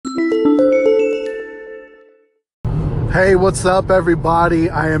Hey, what's up, everybody?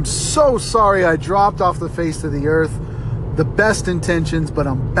 I am so sorry I dropped off the face of the earth. The best intentions, but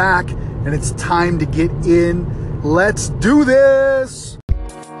I'm back and it's time to get in. Let's do this!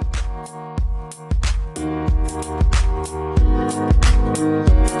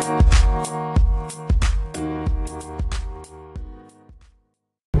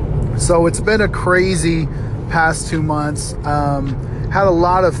 So it's been a crazy past 2 months. Had a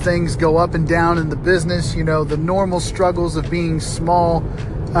lot of things go up and down in the business, the normal struggles of being small,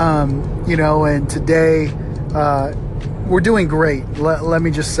 and today we're doing great. Let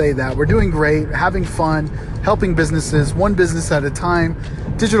me just say that. We're doing great, having fun, helping businesses, one business at a time.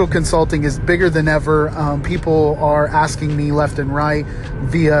 Digital consulting is bigger than ever. People are asking me left and right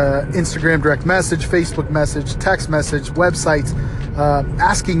via Instagram direct message, Facebook message, text message, websites,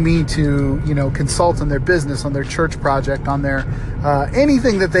 asking me to, consult on their business, on their church project, on their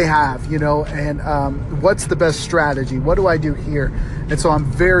anything that they have, and what's the best strategy? What do I do here? And so I'm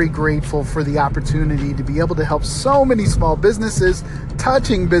very grateful for the opportunity to be able to help so many small businesses,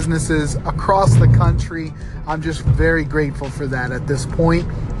 touching businesses across the country. I'm just very grateful for that at this point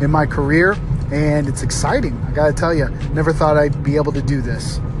in my career, and it's exciting. I gotta tell you, never thought I'd be able to do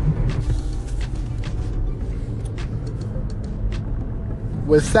this.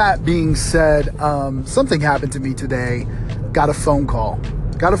 With that being said, something happened to me today. Got a phone call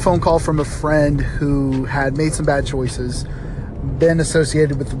from a friend who had made some bad choices, been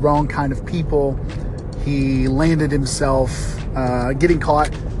associated with the wrong kind of people. He landed himself getting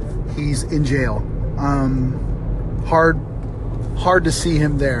caught. He's in jail. Hard to see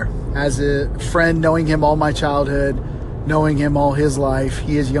him there. As a friend, knowing him all my childhood, knowing him all his life.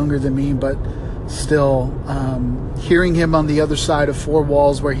 He is younger than me, but still, hearing him on the other side of four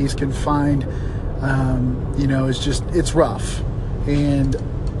walls where he's confined, it's rough. And,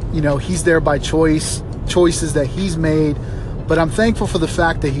 he's there by choices that he's made. But I'm thankful for the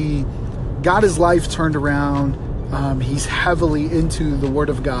fact that he got his life turned around. He's heavily into the Word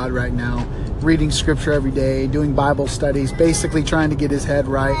of God right now, reading scripture every day, doing Bible studies, basically trying to get his head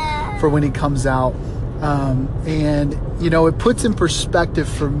right for when he comes out. It puts in perspective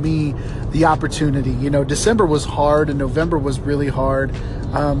for me the opportunity. December was hard and November was really hard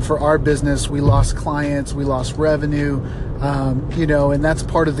for our business. We lost clients, we lost revenue, and that's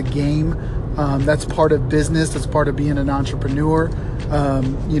part of the game. That's part of business. That's part of being an entrepreneur.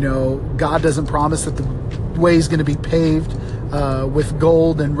 God doesn't promise that the way is going to be paved with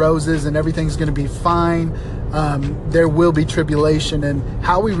gold and roses and everything's going to be fine. There will be tribulation, and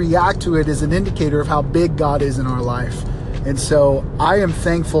how we react to it is an indicator of how big God is in our life. And so I am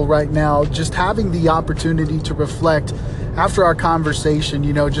thankful right now, just having the opportunity to reflect after our conversation,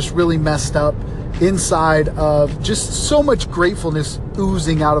 just really messed up inside of just so much gratefulness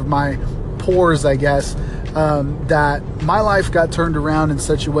oozing out of my pores, I guess, that my life got turned around in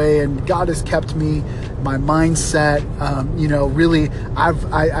such a way, and God has kept me, my mindset, really,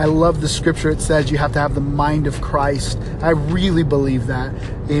 I love the scripture. It says you have to have the mind of Christ. I really believe that.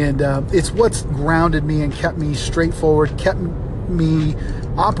 And it's what's grounded me and kept me straightforward, kept me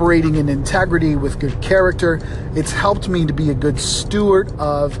operating in integrity with good character. It's helped me to be a good steward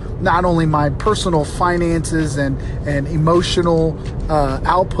of not only my personal finances and emotional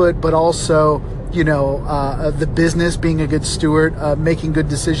output, but also the business, being a good steward, making good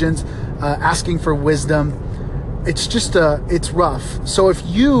decisions, asking for wisdom. It's just it's rough. So if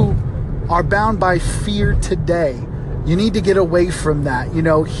you are bound by fear today, you need to get away from that.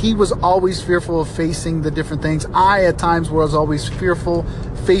 He was always fearful of facing the different things. I, at times, was always fearful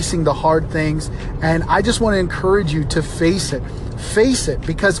facing the hard things. And I just want to encourage you to face it. Face it,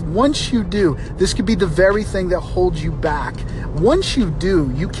 because once you do, this could be the very thing that holds you back. Once you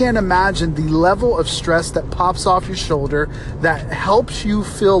do, you can't imagine the level of stress that pops off your shoulder that helps you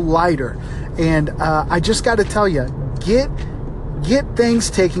feel lighter. And I just got to tell you, get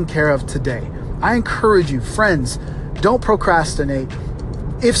things taken care of today. I encourage you, friends, don't procrastinate.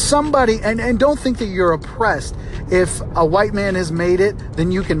 If somebody, and don't think that you're oppressed. If a white man has made it,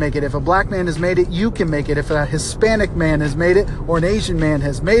 then you can make it. If a black man has made it, you can make it. If a Hispanic man has made it, or an Asian man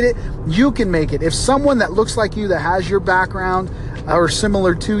has made it, you can make it. If someone that looks like you, that has your background or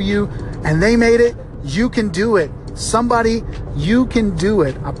similar to you, and they made it, you can do it. Somebody, you can do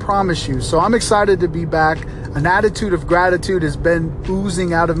it. I promise you. So I'm excited to be back. An attitude of gratitude has been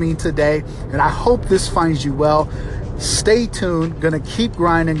oozing out of me today, and I hope this finds you well. Stay tuned. Going to keep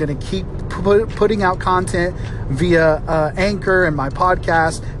grinding. Going to keep putting out content via Anchor and my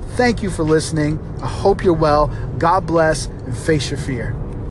podcast. Thank you for listening. I hope you're well. God bless, and face your fear.